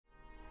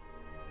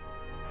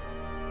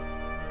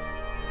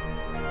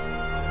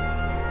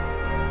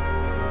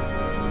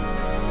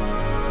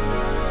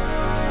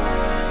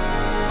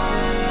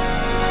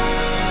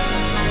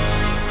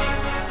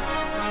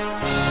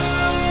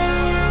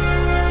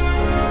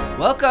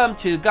Welcome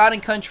to God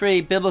and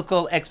Country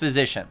Biblical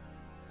Exposition.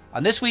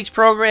 On this week's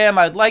program,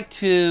 I'd like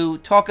to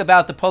talk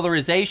about the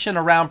polarization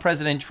around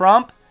President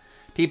Trump.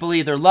 People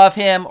either love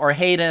him or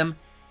hate him,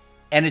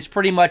 and it's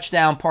pretty much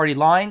down party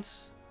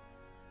lines.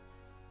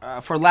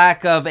 For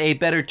lack of a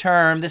better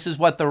term, this is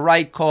what the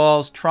right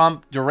calls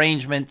Trump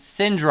derangement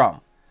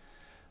syndrome,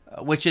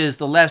 which is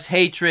the left's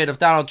hatred of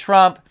Donald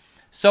Trump,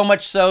 so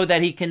much so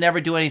that he can never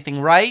do anything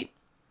right.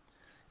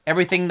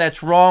 Everything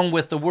that's wrong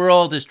with the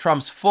world is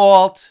Trump's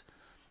fault,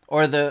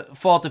 or the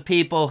fault of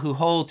people who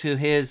hold to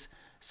his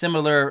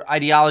similar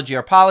ideology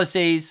or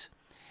policies.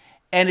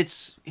 And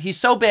he's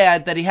so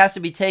bad that he has to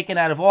be taken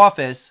out of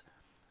office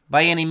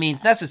by any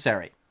means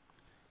necessary,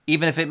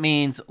 even if it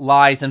means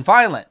lies and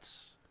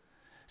violence.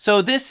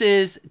 So this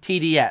is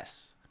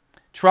TDS,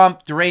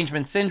 Trump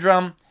derangement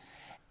syndrome.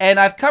 And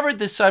I've covered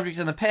this subject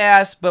in the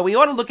past, but we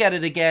ought to look at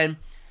it again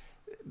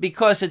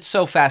because it's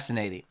so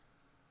fascinating.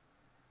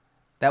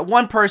 That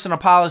one person or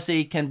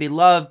policy can be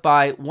loved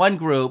by one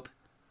group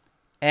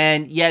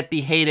and yet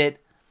be hated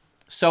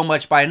so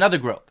much by another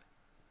group.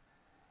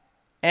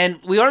 And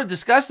we ought to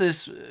discuss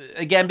this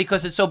again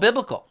because it's so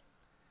biblical.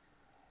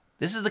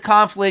 This is the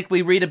conflict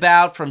we read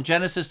about from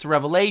Genesis to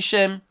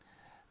Revelation.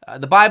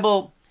 The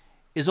Bible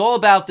is all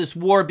about this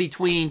war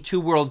between two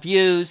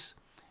worldviews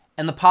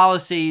and the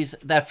policies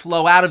that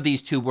flow out of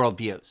these two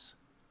worldviews.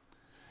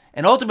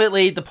 And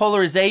ultimately, the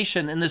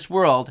polarization in this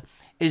world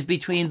is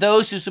between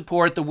those who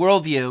support the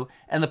worldview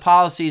and the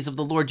policies of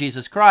the Lord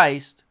Jesus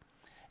Christ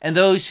and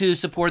those who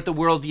support the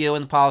worldview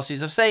and the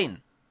policies of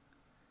Satan.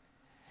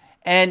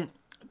 And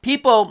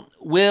people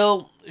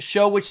will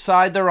show which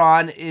side they're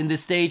on in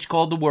this stage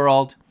called the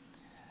world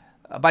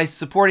by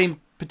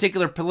supporting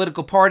particular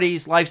political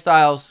parties,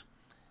 lifestyles,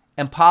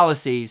 and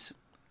policies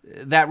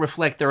that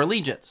reflect their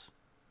allegiance.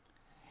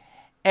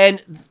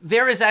 And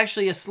there is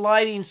actually a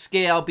sliding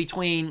scale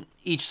between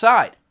each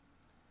side.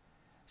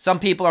 Some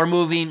people are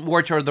moving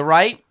more toward the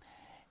right,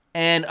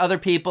 and other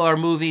people are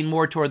moving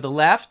more toward the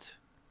left.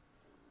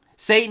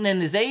 Satan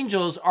and his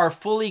angels are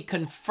fully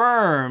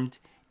confirmed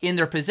in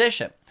their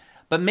position,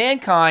 but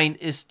mankind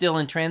is still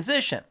in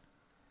transition,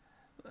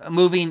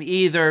 moving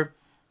either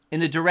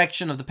in the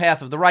direction of the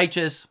path of the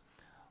righteous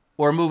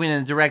or moving in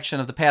the direction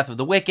of the path of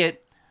the wicked.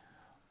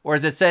 Or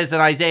as it says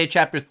in Isaiah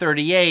chapter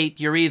 38,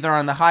 you're either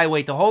on the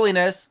highway to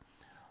holiness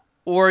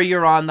or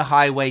you're on the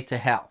highway to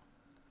hell.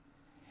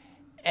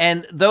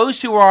 And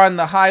those who are on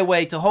the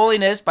highway to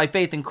holiness by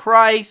faith in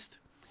Christ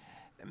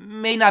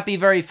may not be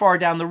very far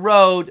down the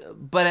road,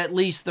 but at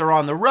least they're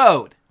on the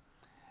road.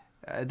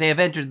 They have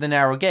entered the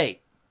narrow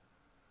gate.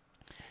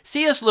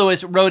 C.S.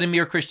 Lewis wrote in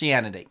Mere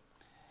Christianity,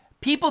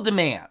 people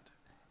demand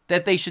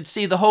that they should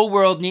see the whole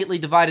world neatly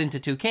divided into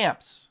two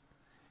camps,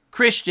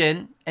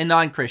 Christian and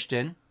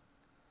non-Christian,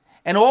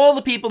 and all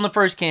the people in the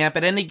first camp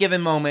at any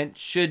given moment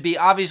should be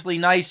obviously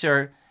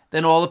nicer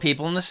than all the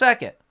people in the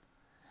second.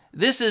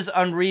 This is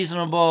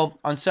unreasonable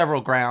on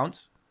several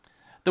grounds.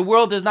 The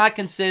world does not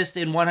consist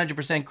in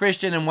 100%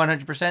 Christian and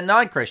 100%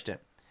 non-Christian.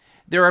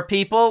 There are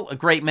people, a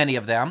great many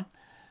of them,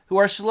 who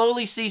are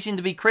slowly ceasing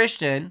to be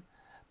Christian,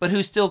 but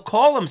who still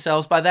call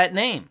themselves by that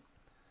name.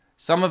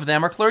 Some of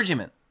them are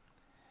clergymen.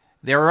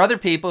 There are other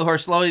people who are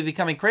slowly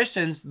becoming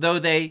Christians, though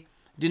they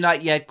do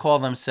not yet call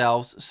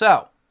themselves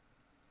so.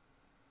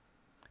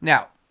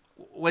 Now,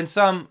 when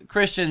some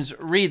Christians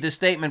read this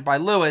statement by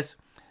Lewis,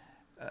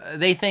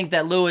 they think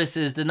that Lewis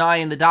is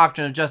denying the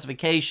doctrine of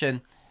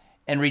justification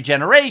and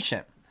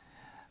regeneration.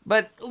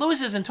 But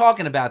Lewis isn't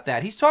talking about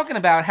that. He's talking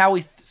about how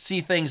we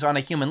see things on a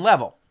human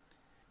level.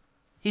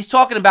 He's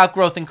talking about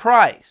growth in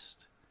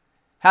Christ,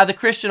 how the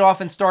Christian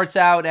often starts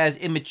out as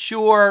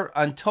immature,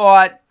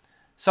 untaught,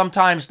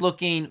 sometimes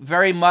looking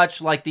very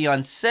much like the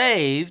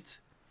unsaved,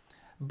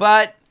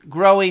 but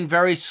growing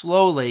very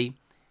slowly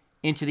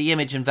into the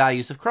image and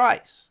values of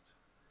Christ.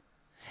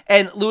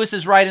 And Lewis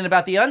is writing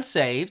about the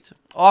unsaved,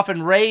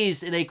 often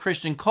raised in a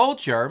Christian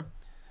culture,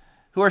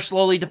 who are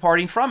slowly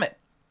departing from it.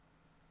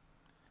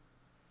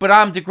 But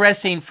I'm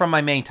digressing from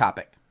my main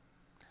topic.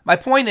 My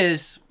point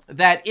is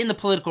that in the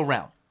political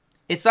realm,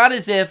 it's not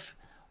as if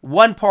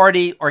one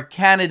party or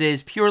candidate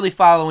is purely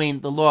following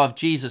the law of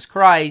Jesus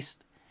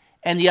Christ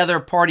and the other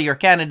party or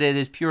candidate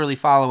is purely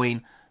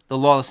following the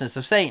lawlessness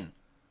of Satan.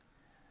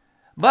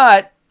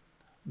 But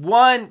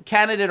one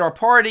candidate or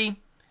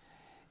party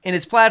in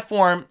its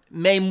platform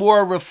may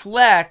more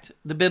reflect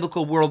the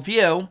biblical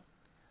worldview,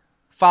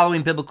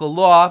 following biblical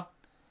law,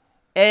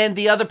 and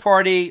the other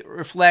party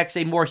reflects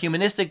a more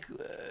humanistic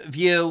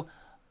view,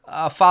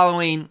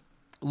 following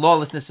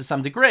lawlessness to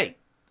some degree.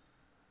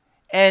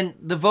 And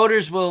the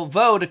voters will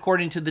vote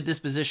according to the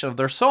disposition of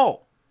their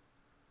soul.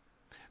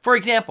 For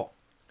example,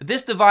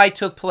 this divide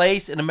took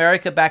place in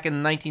America back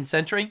in the 19th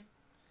century.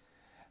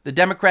 The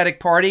Democratic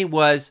Party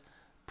was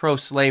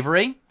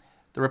pro-slavery.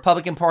 The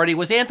Republican Party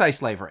was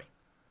anti-slavery.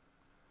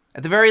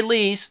 At the very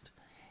least,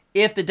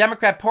 if the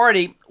Democrat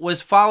Party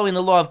was following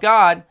the law of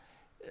God,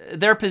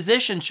 their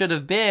position should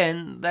have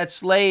been that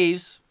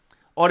slaves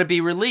ought to be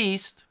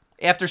released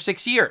after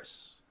 6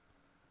 years.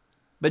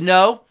 But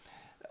no,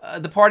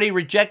 the party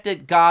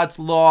rejected God's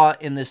law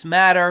in this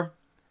matter.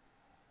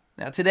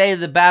 Now, today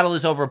the battle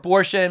is over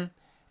abortion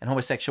and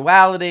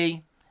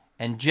homosexuality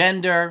and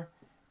gender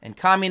and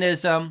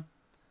communism.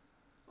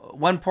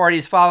 One party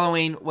is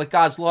following what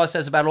God's law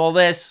says about all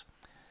this.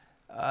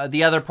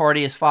 The other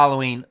party is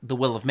following the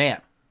will of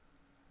man.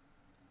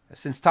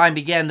 Since time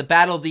began, the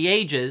battle of the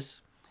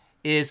ages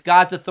is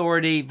God's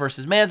authority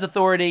versus man's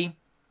authority,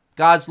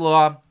 God's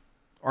law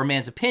or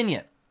man's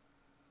opinion,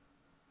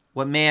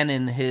 what man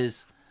in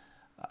his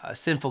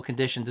sinful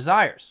condition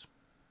desires.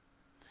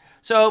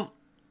 So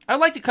I'd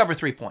like to cover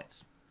 3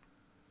 points.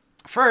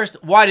 First,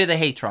 why do they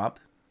hate Trump?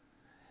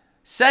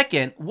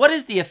 Second, what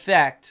is the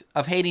effect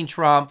of hating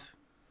Trump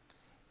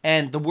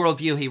and the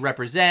worldview he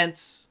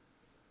represents?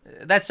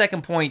 That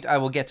second point I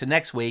will get to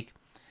next week.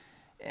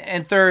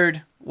 And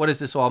third, what does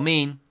this all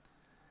mean?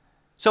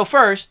 So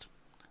first,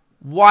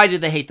 why do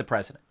they hate the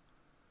president?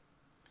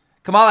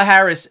 Kamala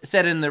Harris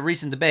said in the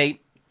recent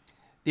debate,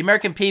 the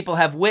American people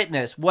have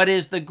witnessed what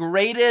is the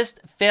greatest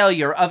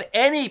failure of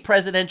any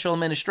presidential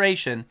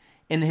administration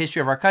in the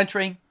history of our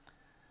country.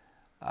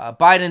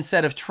 Biden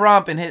said of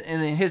Trump in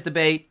his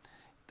debate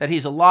that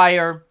he's a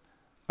liar,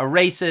 a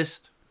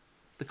racist,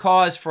 the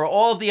cause for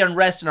all of the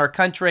unrest in our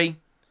country.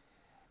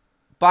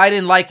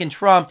 Biden likened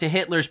Trump to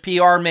Hitler's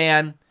PR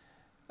man,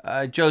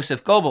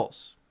 Joseph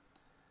Goebbels.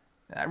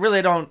 I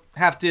really don't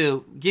have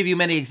to give you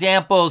many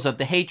examples of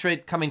the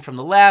hatred coming from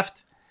the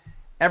left.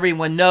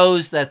 Everyone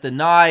knows that the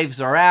knives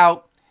are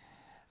out.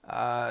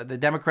 The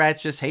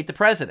Democrats just hate the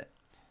president.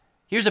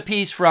 Here's a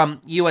piece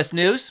from U.S.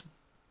 News.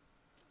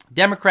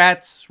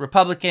 Democrats,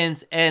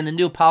 Republicans, and the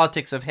new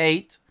politics of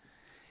hate.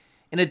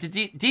 In a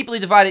deeply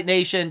divided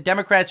nation,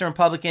 Democrats and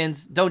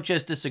Republicans don't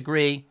just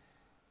disagree,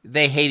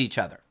 they hate each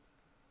other.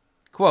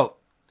 Quote,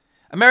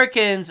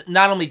 Americans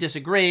not only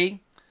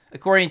disagree,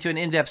 according to an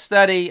in-depth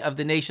study of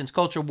the nation's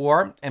culture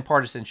war and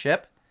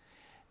partisanship,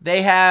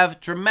 they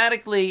have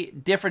dramatically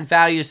different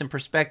values and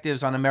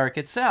perspectives on America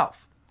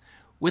itself,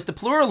 with the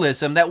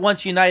pluralism that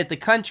once united the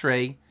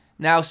country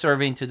now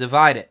serving to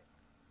divide it.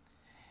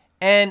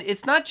 And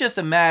it's not just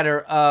a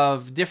matter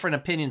of different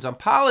opinions on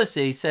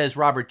policy, says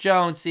Robert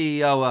Jones,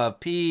 CEO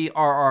of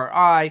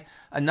PRRI,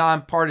 a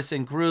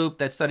nonpartisan group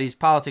that studies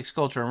politics,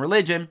 culture, and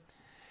religion.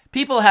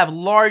 People have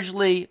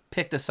largely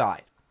picked a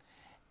side,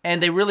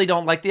 and they really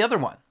don't like the other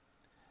one.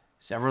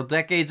 Several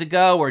decades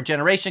ago or a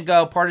generation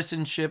ago,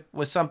 partisanship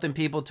was something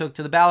people took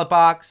to the ballot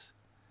box.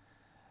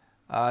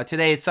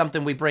 Today, it's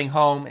something we bring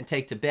home and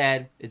take to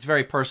bed. It's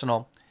very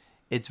personal.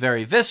 It's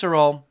very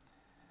visceral.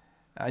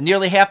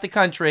 Nearly half the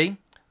country,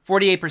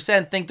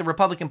 48%, think the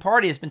Republican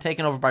Party has been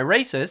taken over by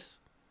racists,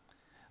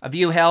 a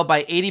view held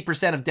by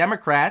 80% of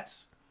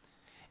Democrats.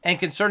 And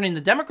concerning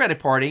the Democratic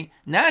Party,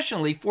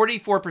 nationally,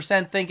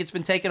 44% think it's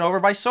been taken over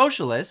by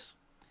socialists,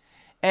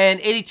 and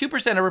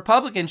 82% of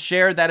Republicans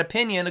share that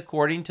opinion,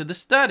 according to the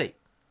study.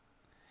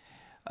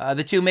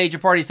 The two major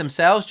parties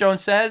themselves,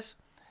 Jones says,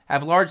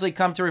 have largely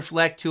come to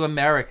reflect two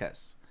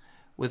Americas,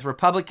 with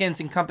Republicans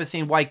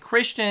encompassing white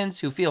Christians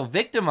who feel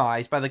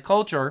victimized by the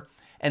culture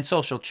and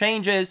social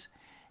changes,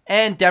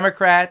 and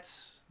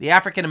Democrats, the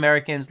African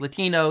Americans,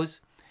 Latinos,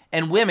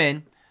 and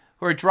women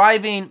who are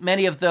driving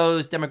many of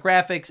those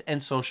demographics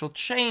and social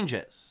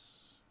changes.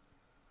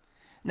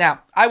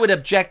 Now, I would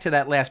object to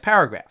that last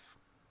paragraph,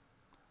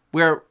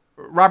 where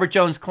Robert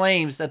Jones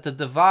claims that the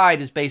divide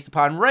is based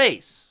upon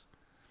race,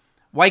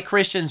 white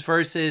Christians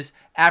versus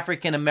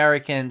African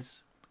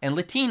Americans and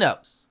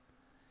Latinos.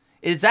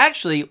 It is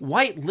actually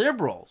white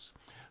liberals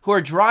who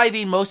are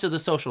driving most of the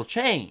social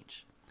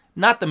change,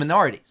 not the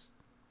minorities.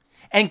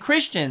 And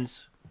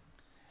Christians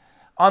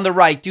on the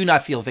right do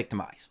not feel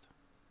victimized.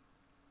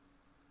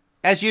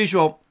 As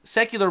usual,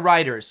 secular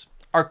writers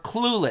are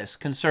clueless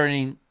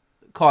concerning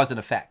cause and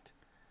effect.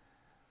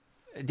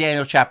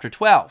 Daniel chapter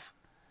 12.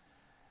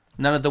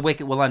 None of the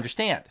wicked will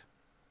understand.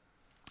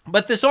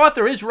 But this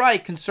author is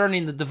right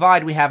concerning the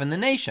divide we have in the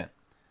nation.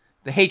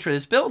 The hatred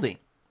is building.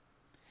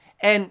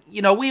 And,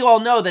 we all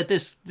know that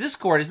this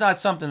discord is not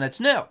something that's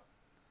new.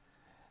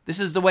 This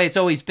is the way it's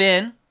always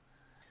been.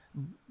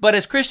 But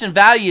as Christian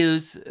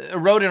values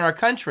erode in our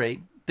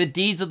country, the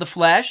deeds of the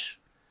flesh,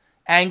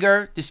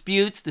 anger,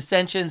 disputes,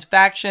 dissensions,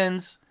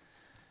 factions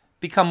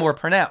become more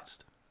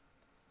pronounced.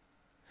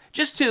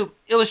 Just to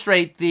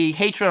illustrate the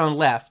hatred on the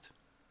left,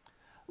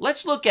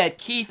 let's look at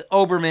Keith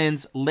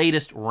Olbermann's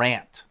latest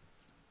rant.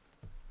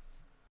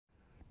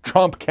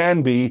 Trump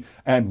can be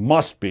and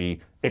must be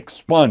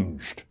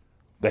expunged.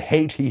 The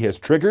hate he has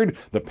triggered,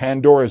 the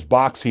Pandora's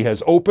box he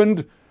has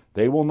opened,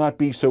 they will not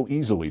be so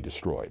easily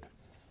destroyed.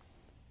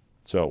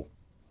 So,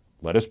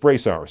 let us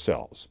brace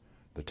ourselves.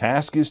 The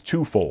task is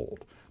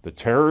twofold. The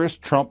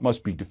terrorist Trump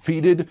must be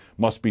defeated,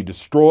 must be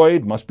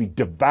destroyed, must be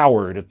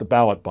devoured at the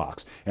ballot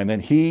box. And then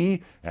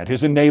he and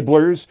his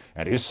enablers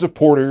and his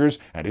supporters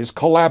and his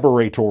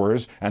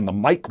collaborators and the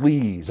Mike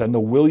Lees and the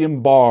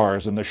William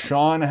Barrs and the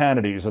Sean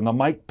Hannitys and the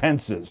Mike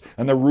Pences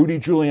and the Rudy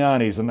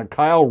Giulianis and the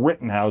Kyle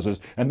Rittenhouses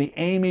and the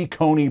Amy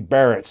Coney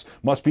Barretts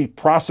must be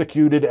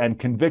prosecuted and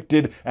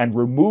convicted and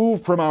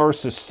removed from our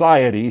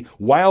society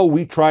while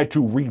we try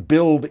to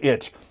rebuild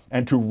it,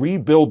 and to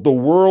rebuild the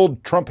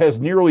world Trump has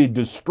nearly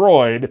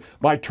destroyed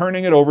by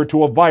turning it over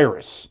to a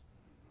virus.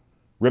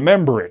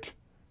 Remember it,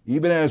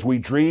 even as we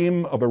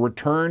dream of a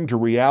return to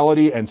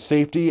reality and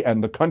safety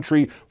and the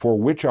country for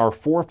which our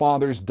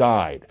forefathers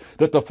died,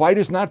 that the fight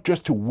is not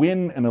just to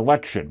win an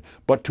election,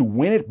 but to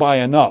win it by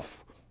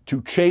enough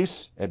to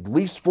chase, at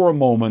least for a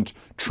moment,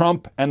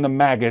 Trump and the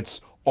maggots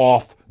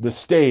off the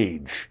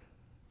stage,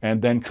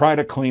 and then try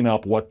to clean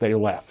up what they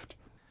left.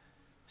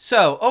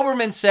 So,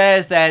 Oberman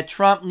says that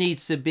Trump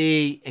needs to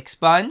be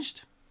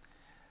expunged.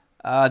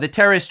 The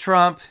terrorist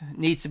Trump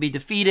needs to be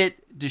defeated,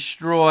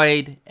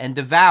 destroyed, and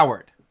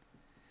devoured.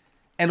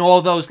 And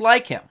all those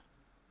like him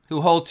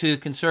who hold to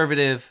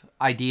conservative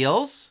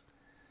ideals,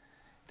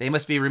 they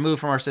must be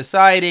removed from our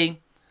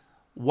society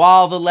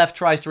while the left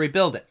tries to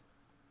rebuild it.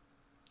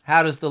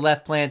 How does the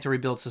left plan to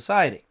rebuild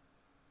society?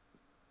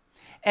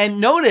 And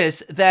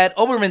notice that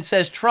Oberman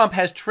says Trump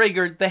has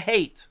triggered the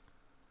hate.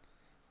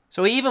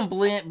 So he even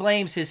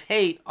blames his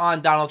hate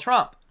on Donald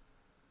Trump.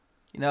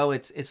 You know,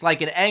 it's like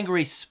an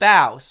angry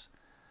spouse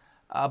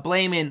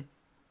blaming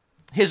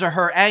his or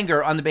her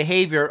anger on the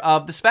behavior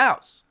of the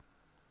spouse.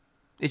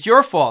 It's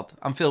your fault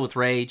I'm filled with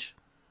rage.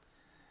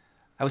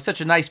 I was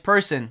such a nice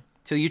person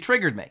till you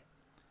triggered me.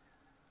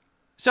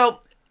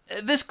 So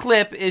this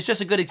clip is just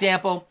a good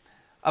example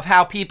of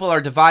how people are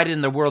divided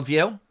in their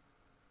worldview.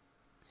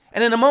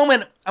 And in a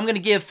moment, I'm going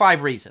to give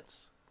 5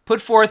 reasons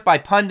put forth by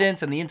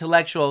pundits and the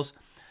intellectuals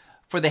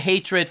for the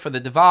hatred, for the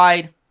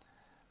divide.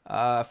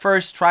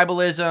 First,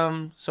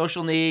 tribalism,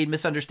 social need,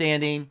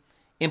 misunderstanding,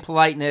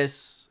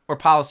 impoliteness, or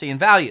policy and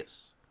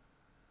values.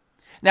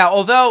 Now,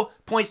 although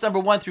points number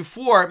 1 through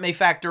 4 may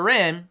factor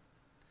in,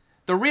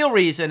 the real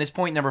reason is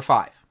point number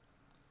 5,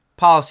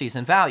 policies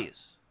and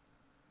values.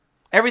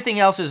 Everything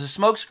else is a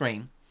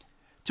smokescreen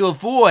to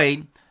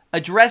avoid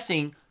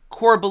addressing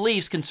core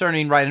beliefs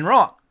concerning right and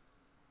wrong.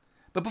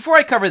 But before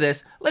I cover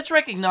this, let's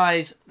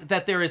recognize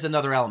that there is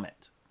another element.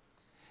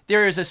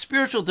 There is a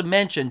spiritual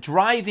dimension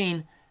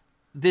driving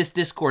this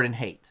discord and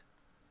hate.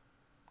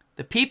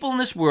 The people in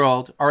this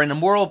world are in a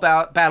moral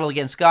battle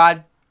against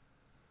God,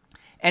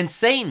 and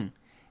Satan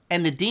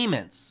and the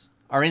demons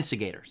are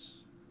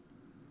instigators.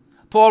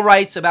 Paul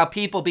writes about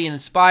people being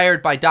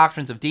inspired by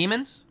doctrines of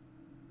demons,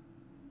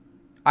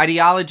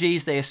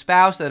 ideologies they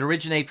espouse that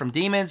originate from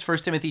demons, 1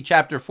 Timothy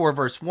chapter 4,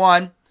 verse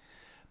 1.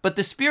 But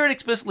the Spirit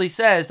explicitly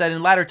says that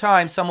in latter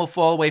times some will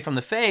fall away from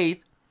the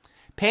faith,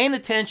 paying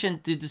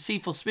attention to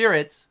deceitful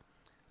spirits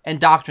and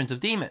doctrines of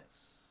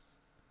demons.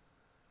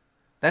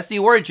 That's the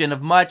origin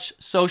of much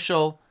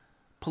social,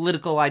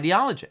 political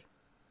ideology.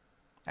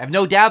 I have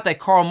no doubt that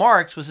Karl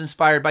Marx was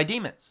inspired by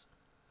demons.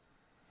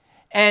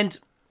 And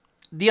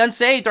the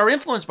unsaved are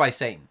influenced by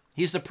Satan.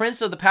 He's the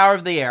prince of the power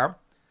of the air,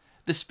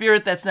 the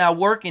spirit that's now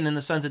working in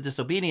the sons of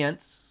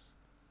disobedience,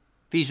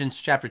 Ephesians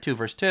chapter 2,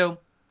 verse 2.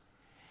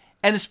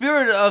 And the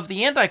spirit of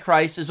the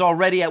Antichrist is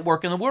already at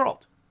work in the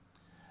world.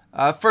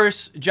 1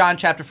 John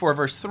chapter 4,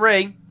 verse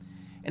 3.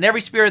 And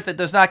every spirit that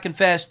does not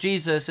confess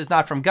Jesus is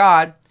not from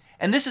God.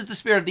 And this is the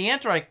spirit of the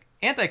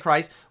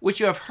Antichrist, which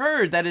you have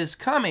heard that is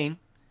coming,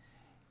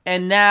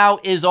 and now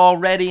is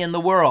already in the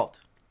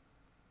world.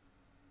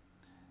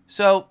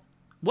 So,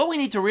 what we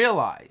need to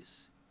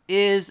realize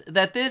is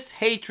that this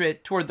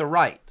hatred toward the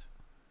right,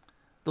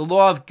 the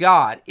law of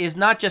God, is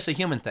not just a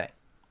human thing.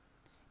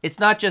 It's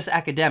not just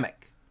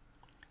academic.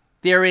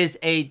 There is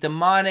a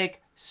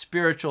demonic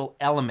spiritual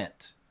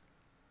element.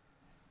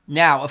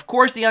 Now, of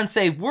course, the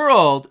unsaved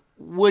world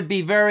would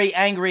be very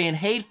angry and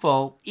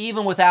hateful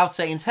even without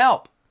Satan's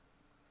help.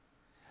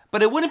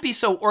 But it wouldn't be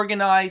so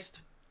organized,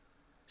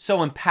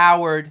 so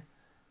empowered,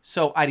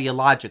 so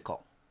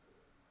ideological.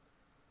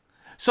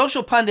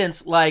 Social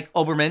pundits like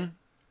Oberman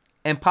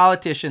and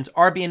politicians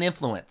are being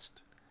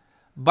influenced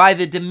by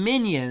the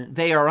dominion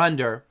they are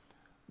under,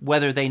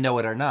 whether they know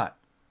it or not.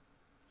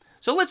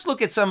 So let's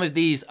look at some of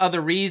these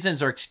other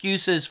reasons or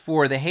excuses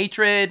for the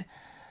hatred.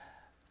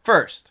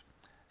 First,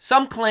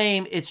 some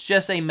claim it's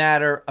just a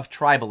matter of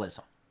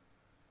tribalism.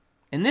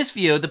 In this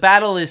view, the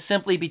battle is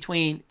simply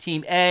between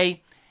Team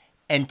A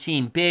and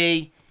Team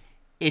B.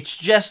 It's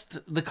just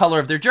the color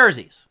of their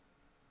jerseys.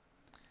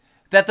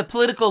 That the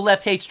political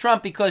left hates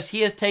Trump because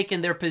he has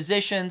taken their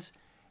positions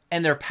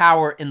and their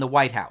power in the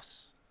White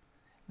House.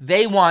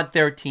 They want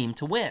their team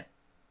to win.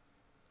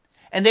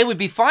 And they would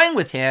be fine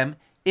with him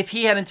if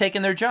he hadn't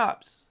taken their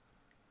jobs.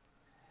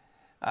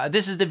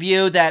 This is the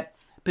view that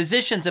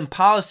positions and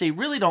policy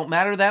really don't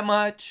matter that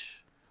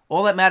much.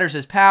 All that matters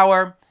is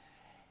power.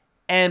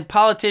 And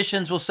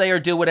politicians will say or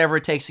do whatever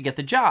it takes to get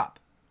the job.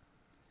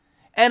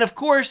 And of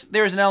course,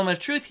 there's an element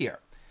of truth here.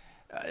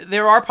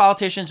 There are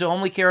politicians who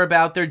only care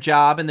about their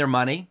job and their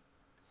money,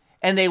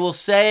 and they will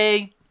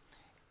say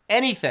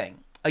anything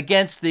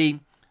against the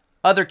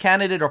other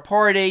candidate or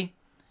party,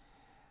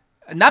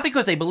 not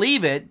because they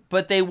believe it,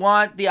 but they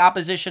want the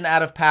opposition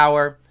out of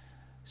power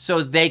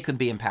so they could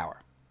be in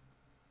power.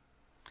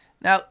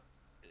 Now,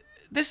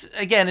 this,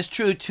 again, is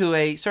true to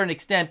a certain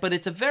extent, but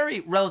it's a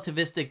very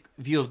relativistic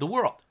view of the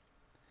world.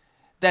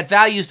 That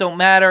values don't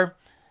matter,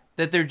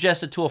 that they're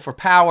just a tool for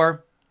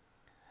power.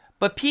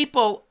 But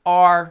people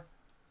are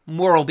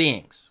moral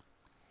beings,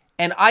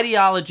 and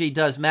ideology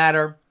does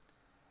matter.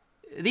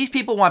 These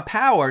people want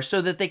power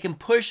so that they can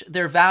push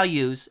their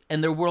values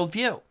and their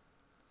worldview.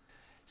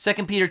 2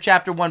 Peter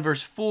chapter 1,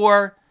 verse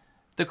 4,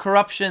 the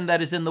corruption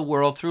that is in the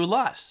world through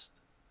lust.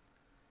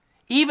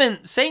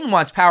 Even Satan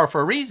wants power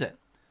for a reason,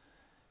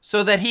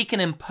 so that he can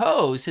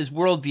impose his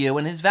worldview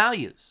and his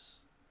values.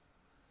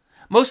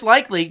 Most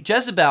likely,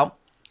 Jezebel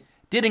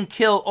didn't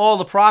kill all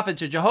the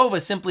prophets of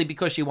Jehovah simply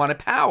because she wanted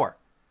power.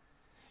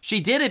 She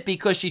did it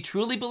because she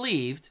truly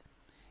believed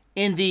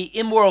in the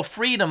immoral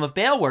freedom of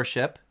Baal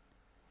worship,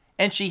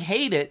 and she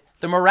hated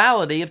the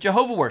morality of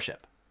Jehovah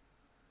worship.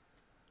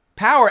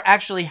 Power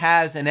actually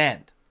has an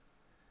end.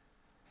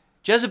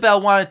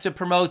 Jezebel wanted to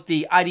promote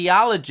the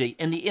ideology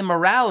and the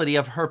immorality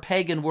of her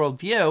pagan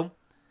worldview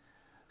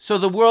so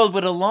the world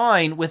would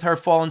align with her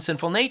fallen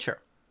sinful nature.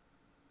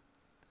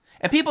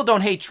 And people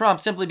don't hate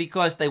Trump simply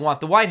because they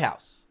want the White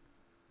House.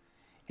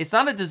 It's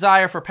not a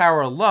desire for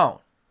power alone.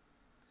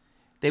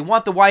 They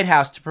want the White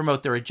House to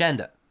promote their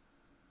agenda.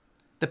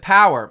 The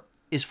power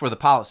is for the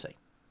policy.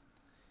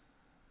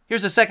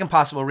 Here's a second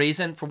possible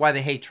reason for why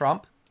they hate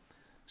Trump: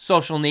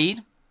 social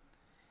need.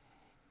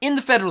 In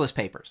the Federalist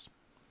Papers,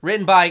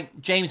 written by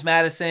James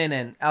Madison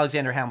and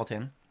Alexander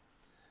Hamilton,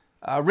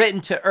 written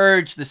to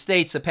urge the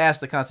states to pass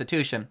the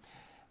Constitution,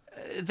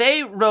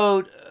 they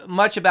wrote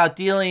much about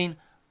dealing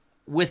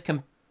with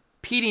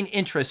competing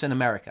interests in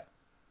America.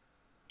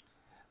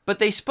 But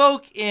they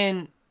spoke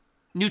in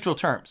neutral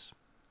terms,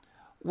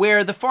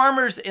 where the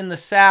farmers in the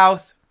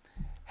South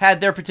had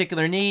their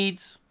particular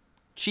needs: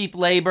 cheap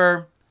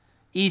labor,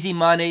 easy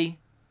money,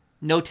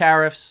 no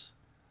tariffs,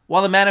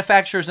 while the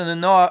manufacturers in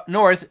the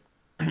North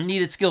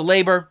needed skilled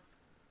labor,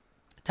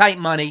 tight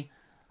money,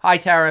 high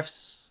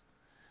tariffs.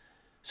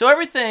 So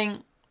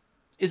everything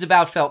is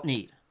about felt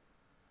need,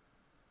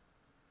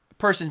 a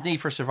person's need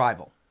for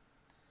survival.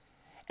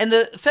 And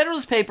the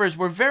Federalist Papers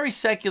were very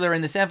secular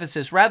in this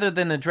emphasis rather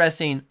than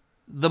addressing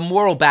the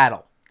moral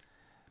battle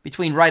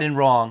between right and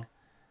wrong,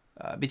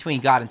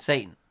 between God and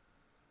Satan.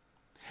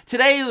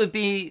 Today it would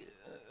be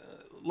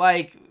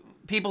like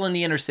people in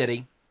the inner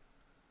city,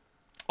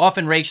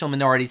 often racial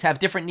minorities, have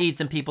different needs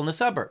than people in the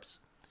suburbs.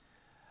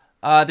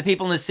 The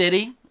people in the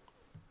city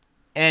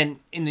and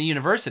in the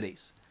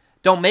universities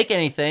don't make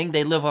anything.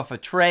 They live off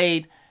of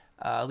trade,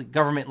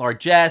 government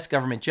largesse,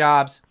 government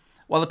jobs,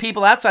 while the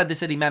people outside the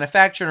city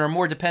manufacture and are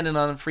more dependent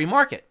on the free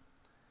market.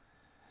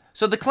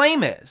 So the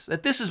claim is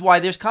that this is why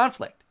there's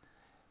conflict,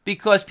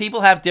 because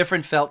people have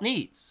different felt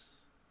needs.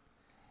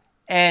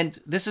 And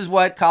this is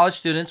what college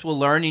students will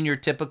learn in your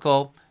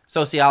typical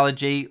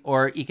sociology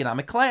or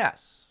economic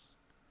class.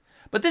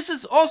 But this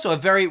is also a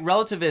very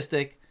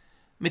relativistic,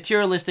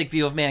 materialistic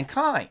view of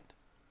mankind.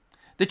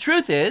 The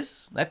truth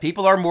is that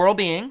people are moral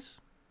beings,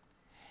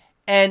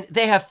 and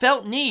they have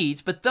felt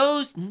needs, but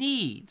those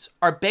needs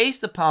are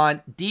based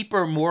upon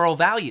deeper moral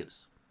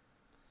values.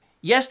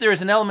 Yes, there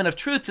is an element of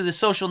truth to the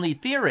social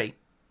need theory,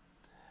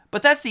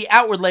 but that's the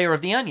outward layer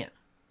of the onion.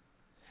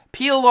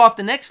 Peel off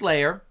the next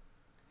layer,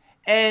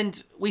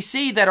 and we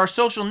see that our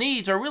social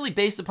needs are really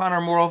based upon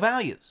our moral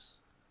values.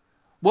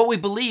 What we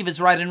believe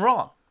is right and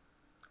wrong,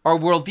 our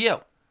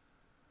worldview.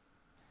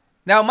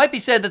 Now, it might be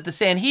said that the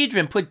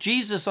Sanhedrin put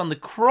Jesus on the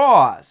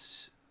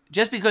cross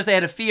just because they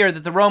had a fear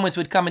that the Romans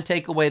would come and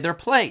take away their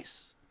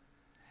place,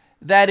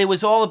 that it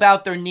was all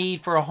about their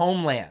need for a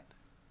homeland.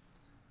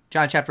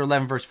 John chapter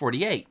 11, verse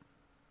 48.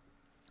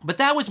 But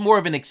that was more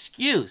of an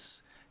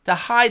excuse to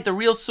hide the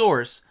real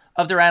source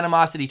of their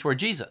animosity toward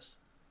Jesus.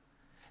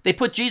 They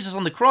put Jesus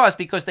on the cross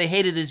because they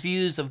hated his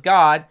views of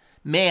God,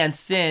 man,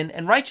 sin,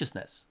 and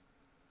righteousness.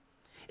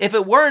 If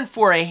it weren't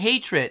for a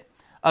hatred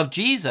of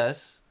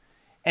Jesus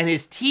and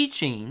his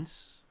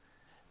teachings,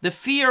 the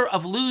fear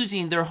of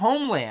losing their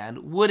homeland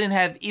wouldn't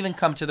have even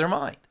come to their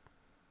mind.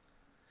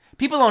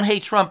 People don't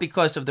hate Trump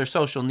because of their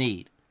social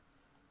need.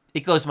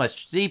 It goes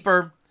much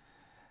deeper.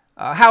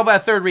 How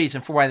about a third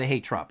reason for why they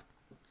hate Trump?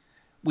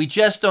 We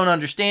just don't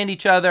understand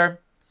each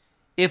other.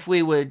 If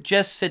we would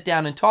just sit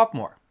down and talk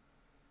more.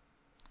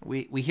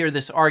 We hear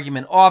this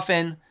argument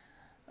often,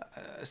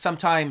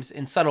 sometimes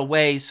in subtle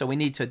ways, so we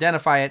need to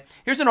identify it.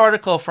 Here's an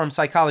article from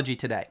Psychology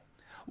Today.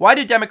 Why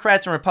do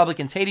Democrats and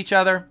Republicans hate each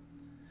other?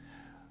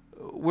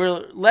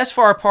 We're less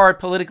far apart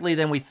politically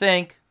than we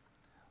think.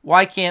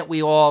 Why can't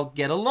we all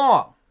get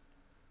along?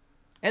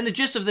 And the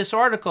gist of this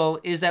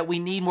article is that we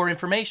need more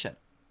information.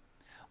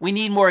 We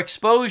need more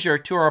exposure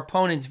to our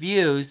opponent's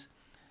views.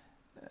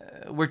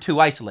 We're too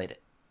isolated.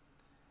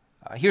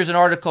 Here's an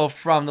article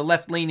from the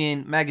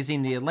left-leaning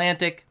magazine The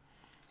Atlantic.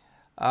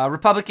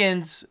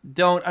 Republicans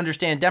don't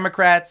understand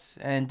Democrats,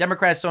 and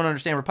Democrats don't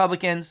understand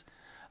Republicans.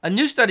 A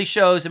new study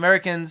shows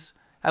Americans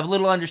have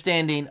little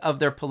understanding of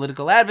their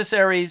political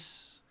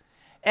adversaries,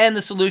 and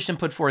the solution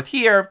put forth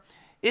here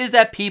is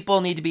that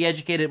people need to be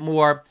educated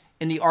more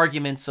in the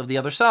arguments of the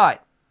other side.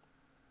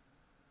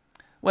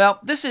 Well,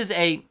 this is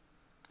a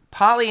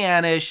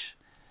Pollyannish,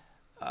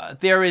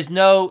 there is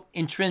no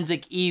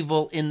intrinsic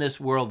evil in this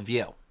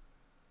worldview.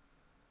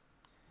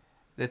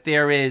 That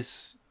there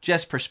is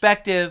just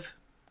perspective.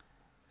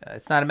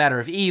 It's not a matter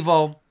of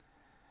evil.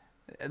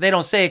 They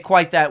don't say it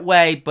quite that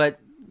way, but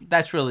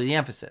that's really the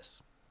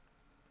emphasis.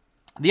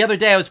 The other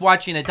day I was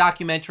watching a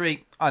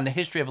documentary on the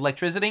history of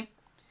electricity.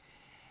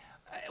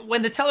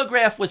 When the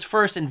telegraph was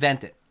first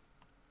invented,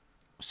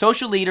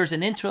 social leaders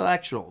and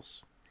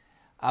intellectuals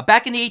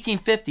back in the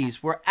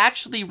 1850s were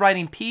actually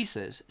writing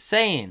pieces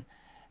saying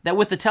that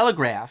with the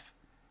telegraph,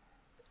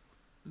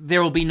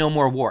 there will be no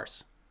more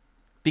wars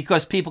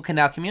because people can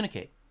now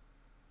communicate.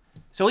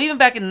 So even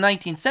back in the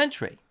 19th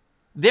century,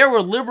 there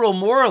were liberal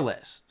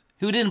moralists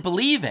who didn't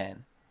believe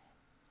in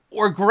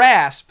or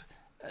grasp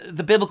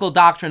the biblical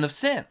doctrine of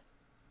sin.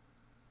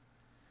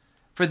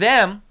 For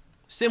them,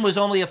 sin was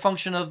only a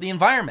function of the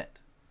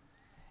environment,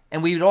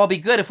 and we would all be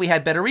good if we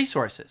had better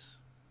resources.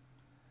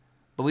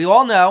 But we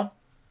all know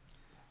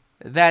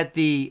that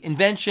the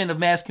invention of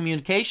mass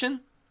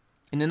communication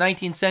in the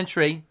 19th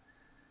century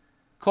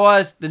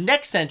caused the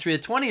next century,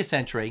 the 20th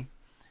century,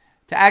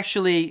 to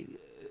actually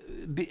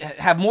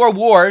have more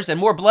wars and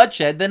more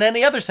bloodshed than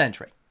any other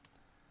century.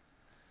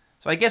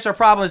 So I guess our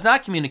problem is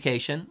not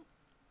communication.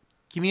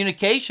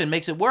 Communication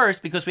makes it worse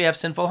because we have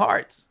sinful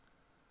hearts.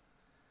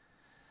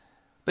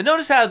 But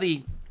notice how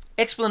the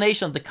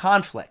explanation of the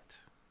conflict,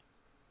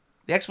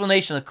 the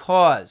explanation of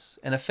cause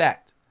and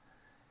effect,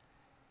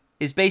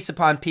 is based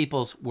upon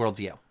people's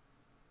worldview,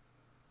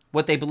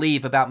 what they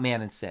believe about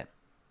man and sin.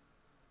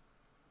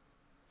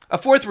 A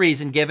fourth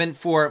reason given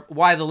for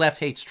why the left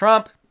hates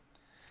Trump,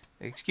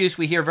 an excuse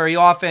we hear very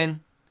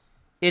often,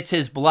 it's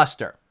his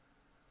bluster,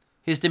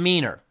 his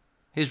demeanor,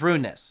 his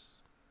rudeness,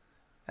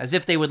 as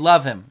if they would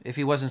love him if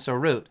he wasn't so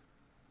rude.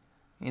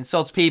 He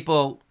insults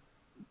people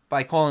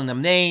by calling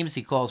them names.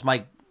 He calls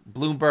Mike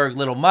Bloomberg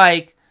Little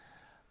Mike,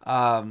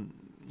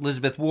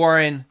 Elizabeth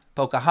Warren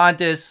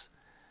Pocahontas,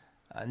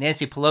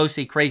 Nancy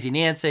Pelosi Crazy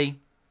Nancy.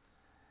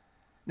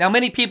 Now,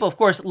 many people, of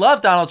course,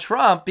 love Donald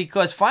Trump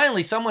because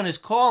finally someone is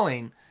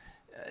calling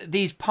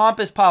these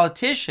pompous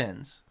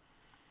politicians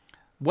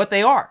what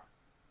they are.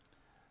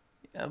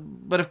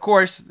 But of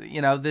course,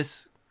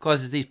 this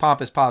causes these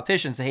pompous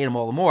politicians to hate him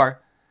all the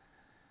more.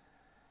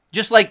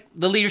 Just like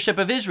the leadership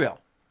of Israel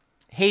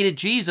hated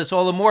Jesus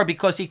all the more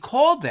because he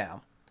called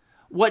them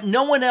what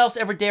no one else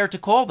ever dared to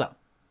call them.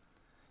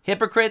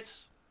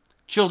 Hypocrites,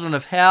 children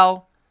of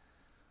hell,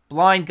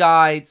 blind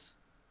guides,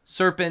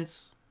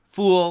 serpents,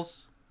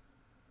 fools.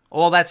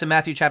 All that's in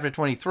Matthew chapter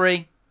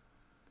 23.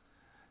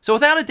 So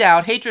without a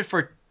doubt, hatred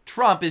for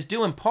Trump is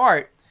due in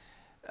part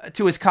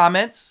to his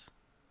comments,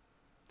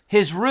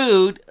 his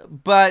rude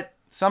but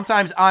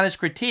sometimes honest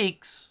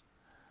critiques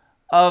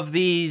of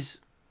these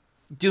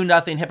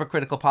do-nothing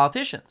hypocritical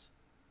politicians.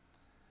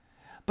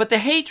 But the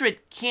hatred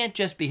can't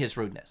just be his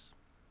rudeness.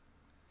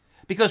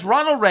 Because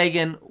Ronald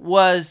Reagan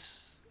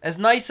was as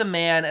nice a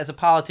man as a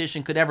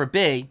politician could ever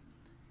be,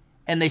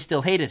 and they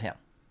still hated him.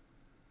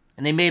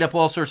 And they made up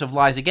all sorts of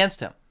lies against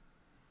him.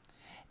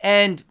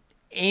 And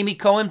Amy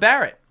Cohen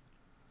Barrett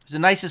is the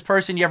nicest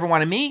person you ever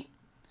want to meet.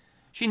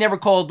 She never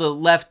called the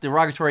left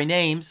derogatory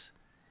names,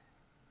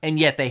 and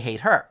yet they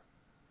hate her.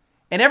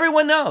 And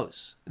everyone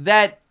knows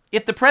that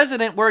if the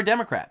president were a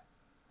Democrat,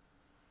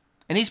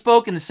 and he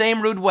spoke in the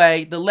same rude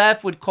way, the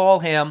left would call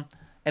him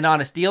an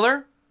honest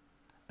dealer,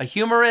 a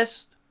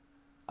humorist,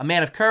 a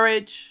man of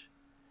courage,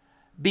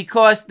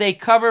 because they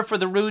cover for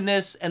the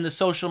rudeness and the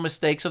social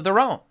mistakes of their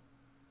own,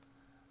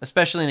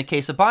 especially in the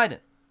case of Biden.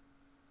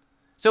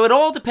 So it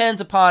all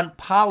depends upon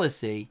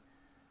policy,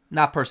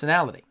 not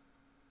personality.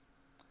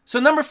 So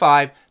number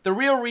 5, the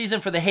real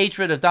reason for the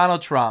hatred of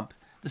Donald Trump,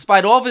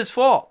 despite all of his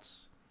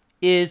faults,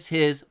 is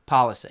his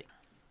policy.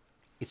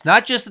 It's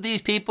not just that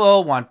these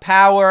people want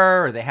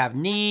power, or they have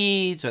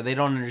needs, or they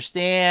don't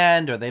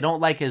understand, or they don't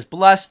like his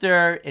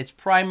bluster. It's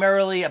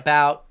primarily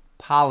about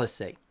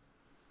policy.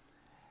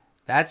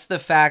 That's the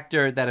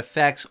factor that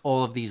affects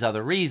all of these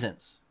other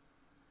reasons.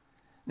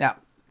 Now,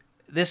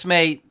 this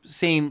may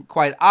seem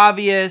quite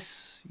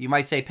obvious. You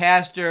might say,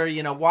 Pastor,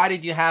 why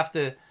did you have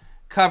to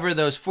cover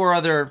those 4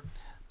 other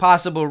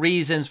possible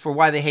reasons for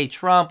why they hate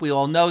Trump? We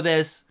all know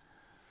this.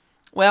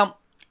 Well,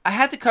 I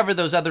had to cover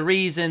those other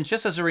reasons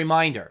just as a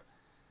reminder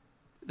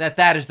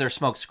that is their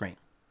smokescreen.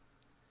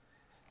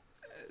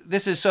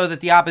 This is so that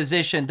the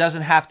opposition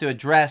doesn't have to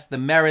address the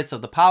merits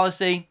of the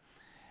policy.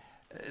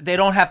 They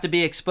don't have to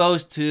be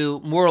exposed to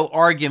moral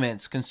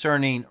arguments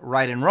concerning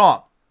right and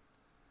wrong.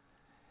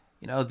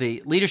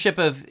 The leadership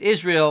of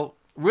Israel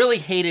really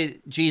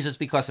hated Jesus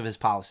because of his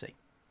policy.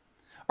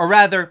 Or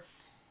rather,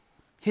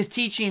 his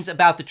teachings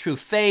about the true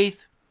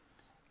faith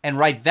and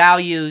right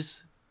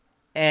values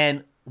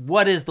and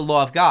what is the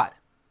law of God.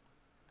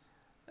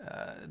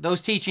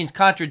 those teachings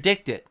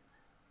contradicted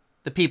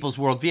the people's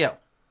worldview.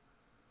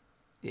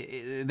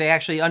 They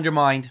actually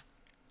undermined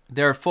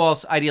their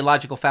false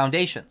ideological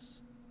foundations.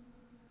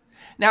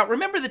 Now,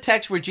 remember the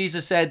text where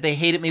Jesus said, they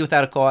hated me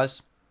without a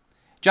cause?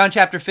 John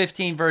chapter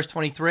 15, verse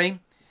 23.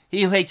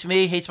 He who hates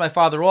me hates my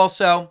Father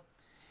also.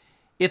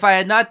 If I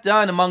had not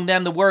done among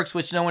them the works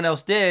which no one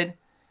else did,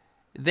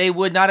 they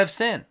would not have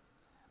sinned.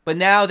 But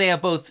now they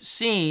have both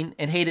seen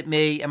and hated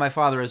me and my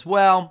Father as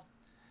well.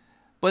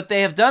 But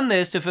they have done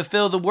this to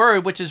fulfill the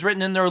word which is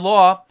written in their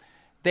law.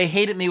 They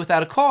hated me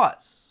without a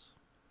cause.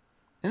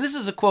 And this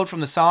is a quote from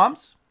the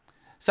Psalms.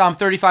 Psalm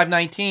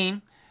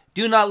 35:19.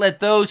 Do not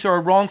let those who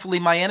are wrongfully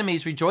my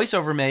enemies rejoice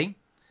over me,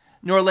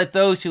 nor let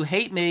those who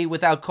hate me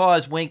without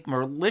cause wink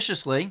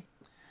maliciously.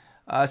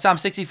 Psalm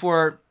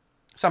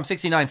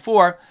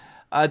 69:4.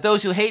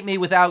 Those who hate me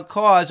without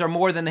cause are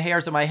more than the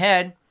hairs of my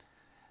head.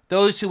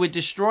 Those who would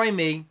destroy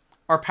me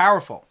are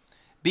powerful,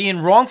 being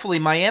wrongfully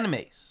my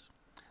enemies.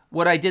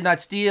 What I did not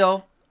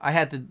steal, I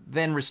had to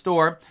then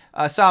restore.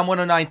 Psalm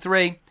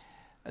 109:3.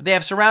 They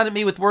have surrounded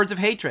me with words of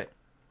hatred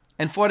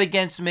and fought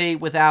against me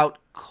without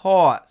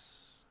cause.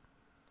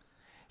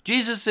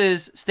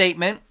 Jesus'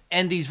 statement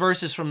and these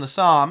verses from the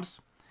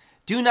Psalms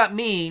do not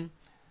mean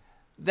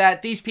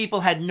that these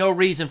people had no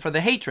reason for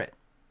the hatred.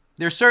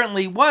 There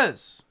certainly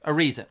was a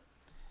reason.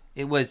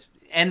 It was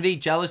envy,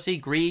 jealousy,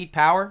 greed,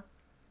 power.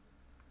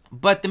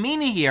 But the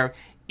meaning here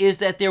is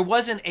that there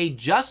wasn't a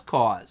just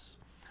cause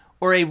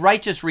or a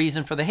righteous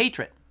reason for the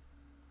hatred.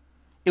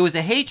 It was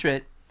a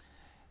hatred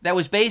that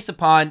was based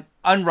upon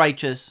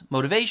unrighteous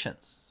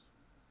motivations.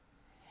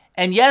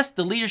 And yes,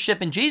 the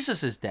leadership in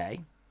Jesus'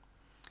 day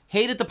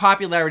hated the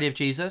popularity of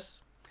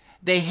Jesus.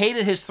 They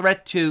hated his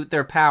threat to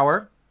their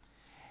power.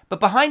 But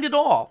behind it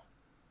all,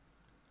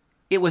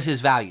 it was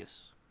his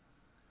values.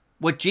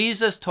 What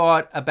Jesus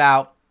taught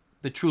about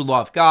the true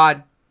law of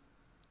God,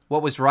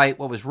 what was right,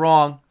 what was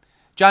wrong.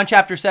 John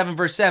chapter 7,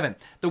 verse 7.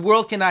 The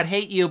world cannot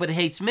hate you, but it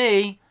hates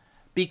me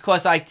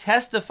because I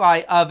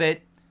testify of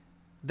it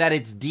that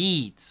its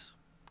deeds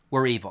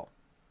were evil.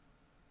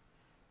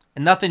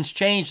 And nothing's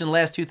changed in the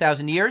last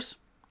 2,000 years.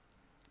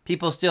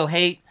 People still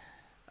hate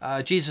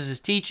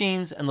Jesus'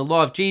 teachings and the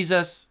law of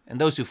Jesus and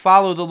those who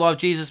follow the law of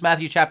Jesus.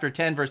 Matthew chapter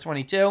 10, verse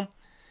 22.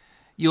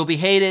 You'll be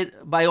hated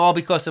by all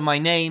because of my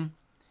name.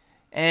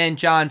 And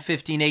John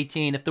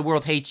 15:18. If the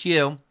world hates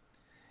you,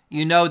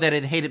 you know that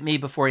it hated me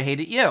before it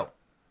hated you.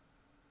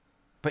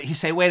 But you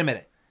say, wait a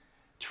minute.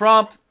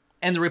 Trump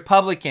and the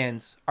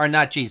Republicans are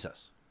not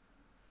Jesus.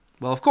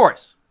 Well, of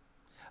course.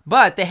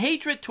 But the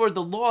hatred toward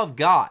the law of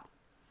God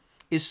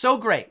is so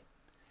great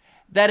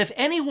that if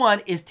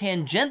anyone is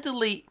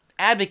tangentially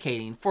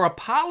advocating for a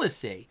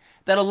policy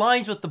that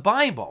aligns with the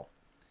Bible,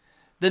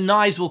 the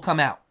knives will come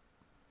out.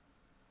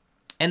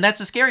 And that's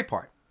the scary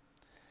part.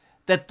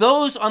 That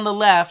those on the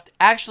left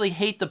actually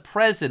hate the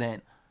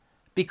president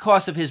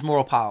because of his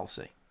moral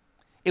policy.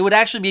 It would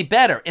actually be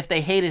better if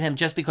they hated him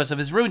just because of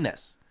his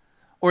rudeness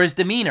or his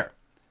demeanor.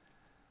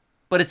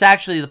 But it's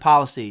actually the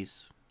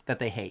policies that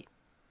they hate.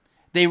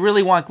 They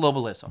really want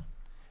globalism.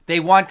 They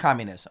want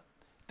communism.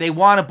 They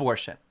want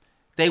abortion.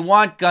 They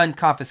want gun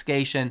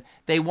confiscation.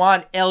 They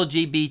want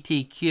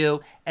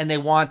LGBTQ, and they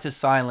want to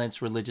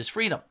silence religious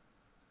freedom.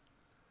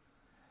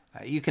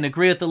 You can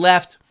agree with the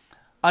left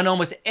on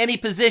almost any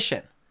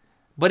position,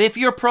 but if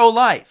you're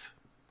pro-life,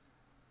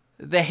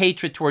 the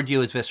hatred toward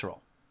you is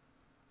visceral.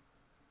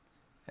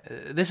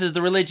 This is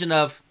the religion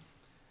of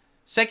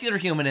secular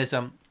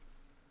humanism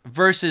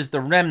versus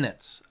the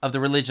remnants of the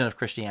religion of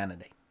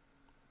Christianity.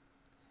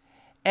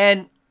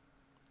 And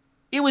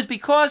it was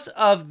because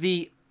of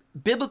the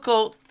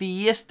biblical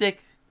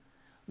theistic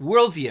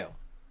worldview,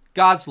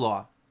 God's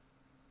law,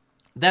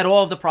 that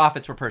all of the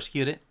prophets were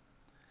persecuted.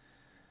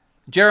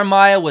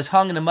 Jeremiah was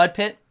hung in a mud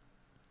pit,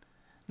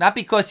 not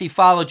because he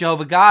followed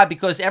Jehovah God,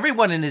 because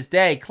everyone in his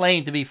day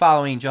claimed to be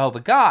following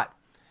Jehovah God.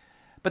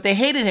 But they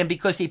hated him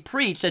because he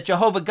preached that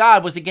Jehovah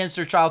God was against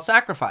their child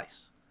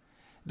sacrifice,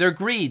 their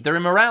greed, their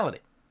immorality.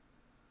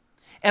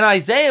 And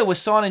Isaiah was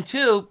sawn in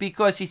two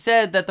because he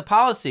said that the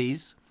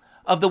policies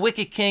of the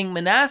wicked king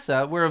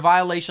Manasseh were a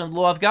violation of the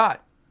law of God.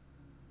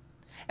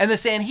 And the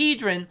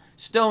Sanhedrin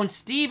stoned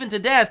Stephen to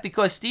death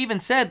because Stephen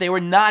said they were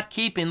not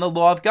keeping the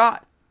law of God.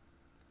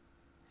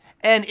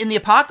 And in the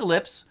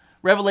Apocalypse,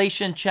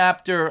 Revelation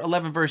chapter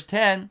 11, verse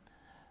 10,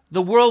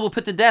 the world will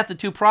put to death the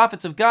two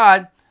prophets of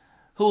God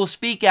who will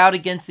speak out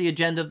against the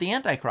agenda of the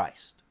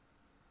Antichrist.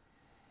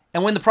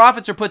 And when the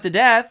prophets are put to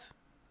death,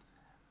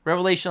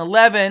 Revelation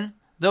 11,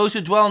 those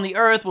who dwell on the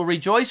earth will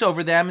rejoice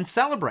over them and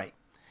celebrate.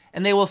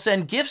 And they will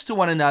send gifts to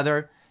one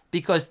another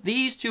because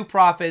these two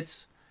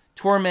prophets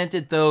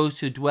tormented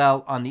those who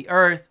dwell on the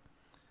earth.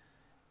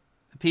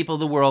 The people of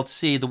the world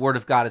see the word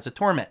of God as a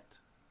torment.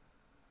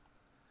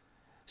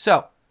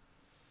 So,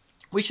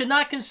 we should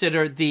not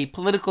consider the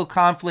political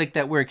conflict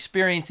that we're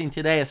experiencing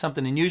today as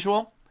something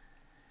unusual.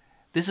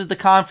 This is the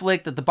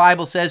conflict that the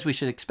Bible says we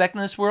should expect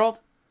in this world.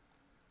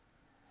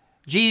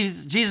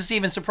 Jesus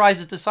even surprised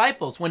his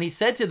disciples when he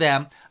said to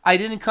them, I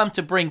didn't come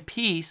to bring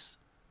peace,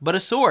 but a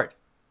sword.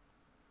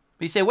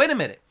 But you say, wait a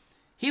minute.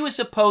 He was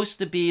supposed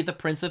to be the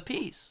Prince of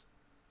Peace.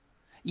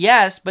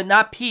 Yes, but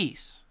not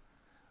peace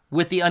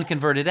with the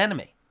unconverted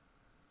enemy.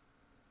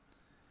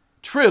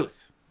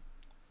 Truth.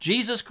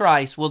 Jesus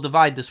Christ will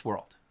divide this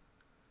world.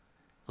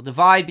 He'll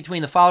divide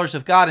between the followers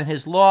of God and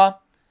his law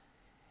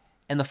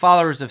and the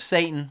followers of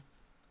Satan.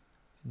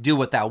 Do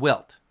what thou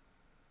wilt.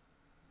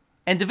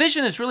 And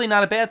division is really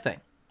not a bad thing.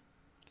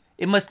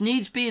 It must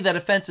needs be that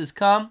offenses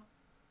come.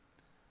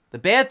 The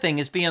bad thing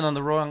is being on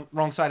the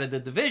wrong side of the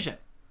division.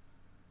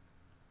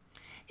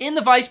 In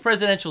the vice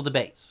presidential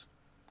debates,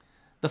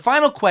 the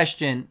final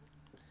question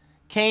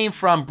came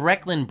from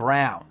Brecklin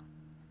Brown,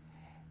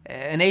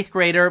 an 8th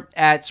grader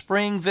at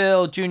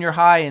Springville Junior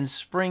High in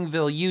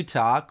Springville,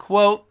 Utah.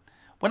 Quote,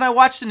 "When I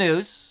watch the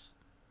news,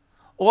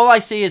 all I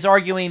see is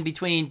arguing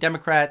between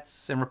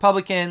Democrats and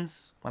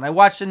Republicans. When I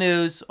watch the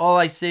news, all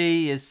I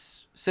see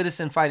is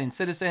citizen fighting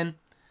citizen.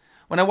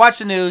 When I watch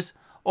the news,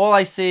 all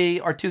I see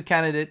are two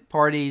candidate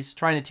parties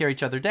trying to tear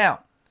each other down.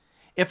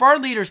 If our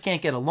leaders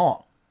can't get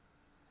along,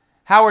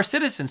 how are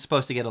citizens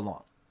supposed to get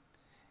along?"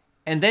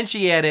 And then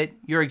she added,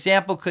 "Your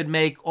example could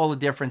make all the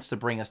difference to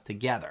bring us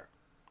together."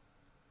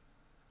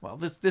 Well,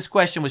 this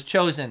question was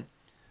chosen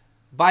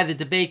by the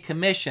debate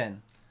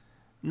commission,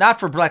 not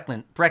for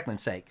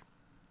Brecklin's sake,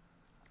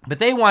 but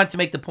they wanted to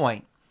make the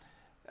point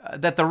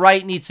that the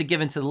right needs to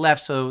give in to the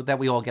left so that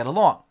we all get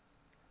along.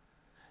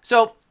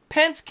 So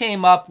Pence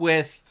came up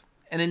with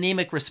an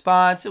anemic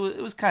response.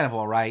 It was kind of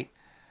all right.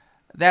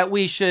 That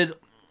we should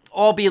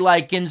all be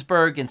like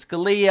Ginsburg and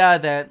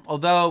Scalia, that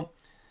although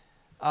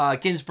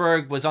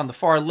Ginsburg was on the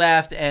far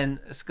left and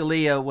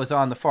Scalia was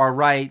on the far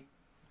right,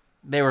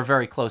 they were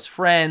very close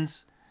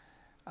friends.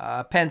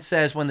 Pence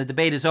says when the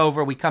debate is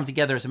over, we come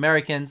together as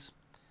Americans.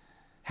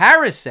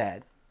 Harris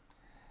said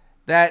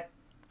that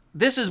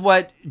this is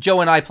what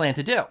Joe and I plan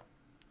to do.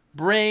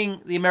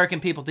 Bring the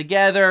American people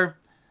together,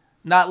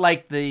 not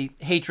like the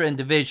hatred and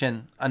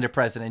division under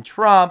President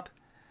Trump.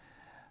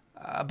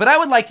 But I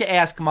would like to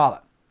ask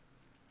Kamala,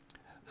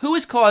 who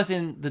is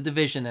causing the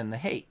division and the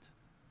hate?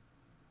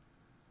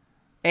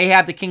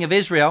 Ahab, the king of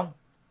Israel,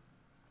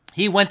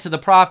 he went to the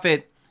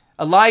prophet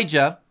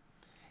Elijah,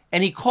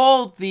 and he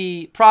called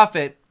the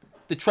prophet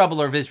the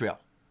troubler of Israel.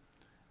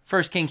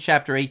 1 Kings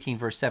chapter 18,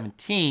 verse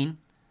 17.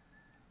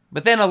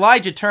 But then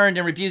Elijah turned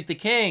and rebuked the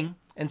king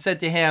and said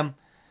to him,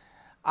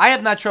 "I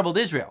have not troubled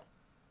Israel,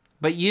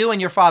 but you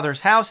and your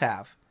father's house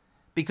have,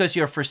 because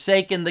you have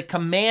forsaken the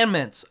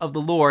commandments of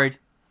the Lord,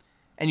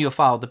 and you have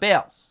followed the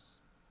Baals."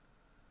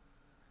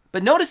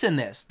 But notice in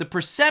this, the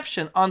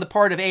perception on the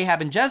part of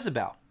Ahab and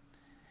Jezebel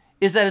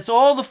is that it's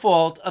all the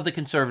fault of the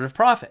conservative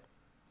prophet.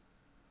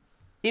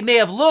 It may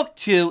have looked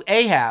to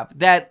Ahab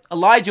that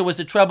Elijah was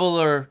the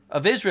troubler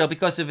of Israel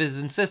because of his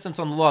insistence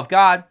on the law of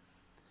God,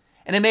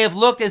 and it may have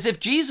looked as if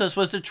Jesus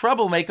was the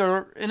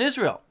troublemaker in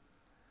Israel.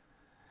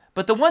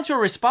 But the ones who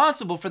are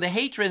responsible for the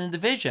hatred and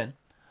division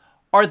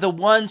are the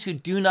ones who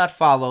do not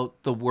follow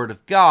the word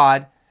of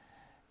God,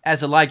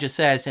 as Elijah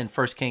says in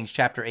 1 Kings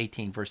chapter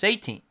 18, verse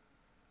 18.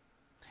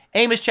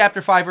 Amos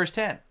chapter 5, verse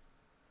 10.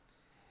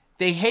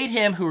 They hate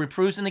him who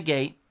reproves in the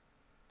gate,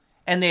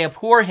 and they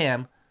abhor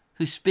him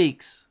who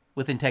speaks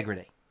with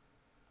integrity.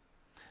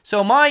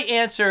 So my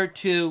answer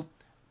to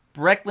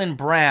Brecklin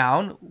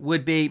Brown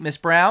would be, Miss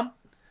Brown,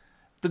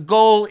 the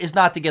goal is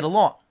not to get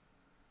along.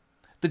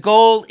 The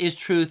goal is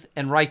truth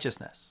and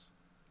righteousness.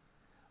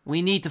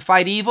 We need to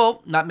fight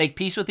evil, not make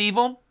peace with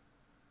evil.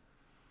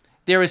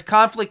 There is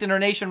conflict in our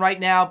nation right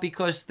now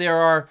because there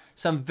are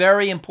some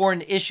very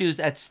important issues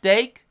at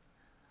stake,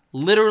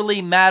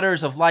 literally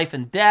matters of life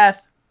and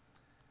death.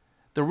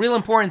 The real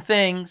important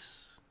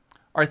things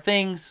are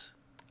things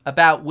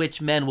about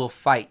which men will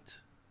fight.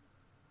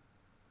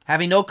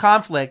 Having no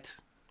conflict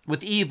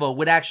with evil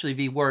would actually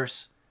be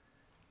worse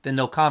than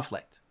no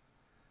conflict.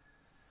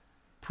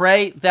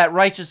 Pray that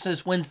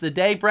righteousness wins the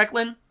day,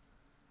 Brecklin,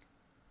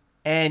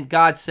 and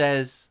God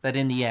says that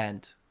in the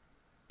end,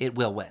 it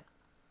will win.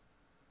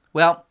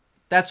 Well,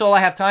 that's all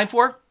I have time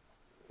for.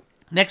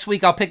 Next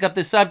week, I'll pick up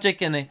this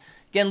subject and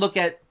again look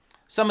at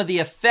some of the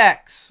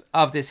effects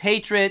of this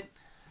hatred,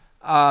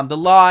 the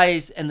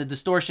lies, and the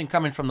distortion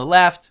coming from the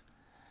left.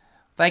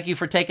 Thank you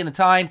for taking the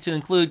time to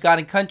include God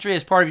and Country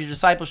as part of your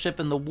discipleship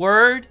in the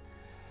Word.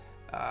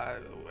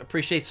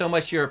 Appreciate so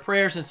much your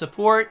prayers and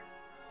support.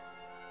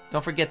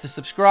 Don't forget to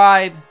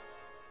subscribe,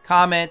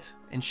 comment,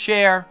 and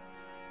share,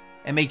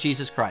 and may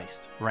Jesus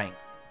Christ reign.